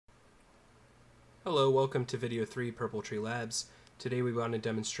Hello, welcome to video 3, PurpleTree Labs. Today we want to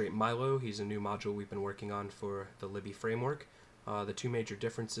demonstrate MILO. He's a new module we've been working on for the LIBBY framework. The two major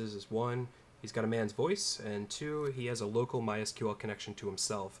differences is one, he's got a man's voice, and two, he has a local MySQL connection to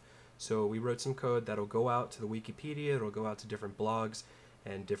himself. So we wrote some code that'll go out to the Wikipedia, it'll go out to different blogs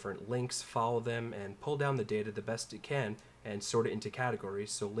and different links, follow them, and pull down the data the best it can and sort it into categories,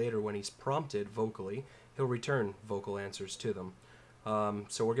 so later when he's prompted vocally, he'll return vocal answers to them.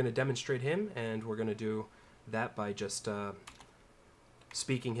 So we're going to demonstrate him, and we're going to do that by just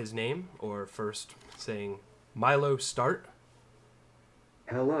speaking his name, or first saying, MILO start.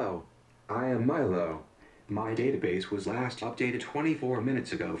 Hello, I am MILO. My database was last updated 24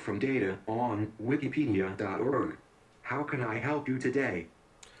 minutes ago from data on wikipedia.org. How can I help you today?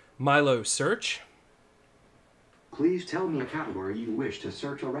 MILO search. Please tell me a category you wish to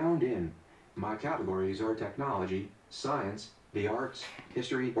search around in. My categories are technology, science, the arts,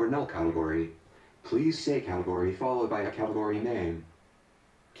 history, or null category. Please say category followed by a category name.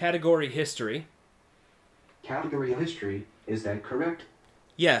 Category history. Category history, is that correct?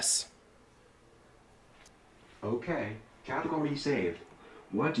 Yes. Okay, category saved.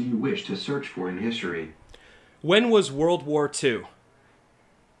 What do you wish to search for in history? When was World War II?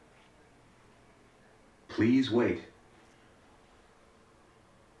 Please wait.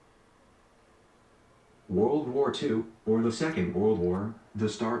 World War II, or the Second World War, the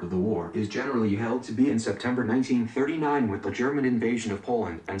start of the war is generally held to be in September 1939 with the German invasion of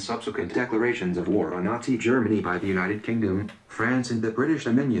Poland and subsequent declarations of war on Nazi Germany by the United Kingdom, France and the British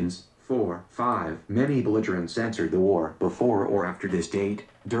Dominions. 4. 5. Many belligerents entered the war before or after this date,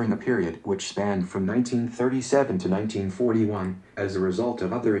 during a period which spanned from 1937 to 1941, as a result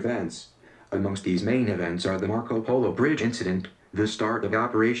of other events. Amongst these main events are the Marco Polo Bridge incident, the start of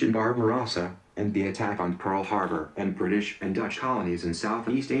Operation Barbarossa, and the attack on Pearl Harbor and British and Dutch colonies in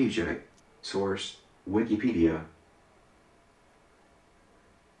Southeast Asia. Source: Wikipedia.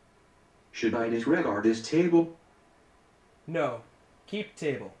 Should I disregard this table? No. Keep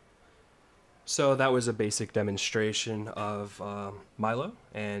table. So that was a basic demonstration of MILO,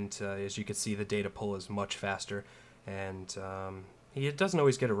 and as you can see, the data pull is much faster, and he doesn't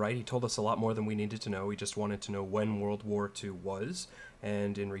always get it right. He told us a lot more than we needed to know. We just wanted to know when World War II was,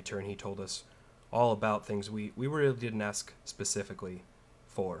 and in return he told us all about things we really didn't ask specifically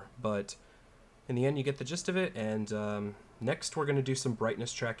for. But in the end, you get the gist of it, and next we're going to do some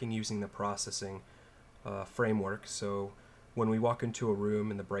brightness tracking using the processing framework. So when we walk into a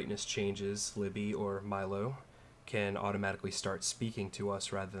room and the brightness changes, LIBBY or MILO can automatically start speaking to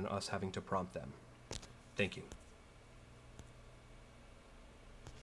us rather than us having to prompt them. Thank you.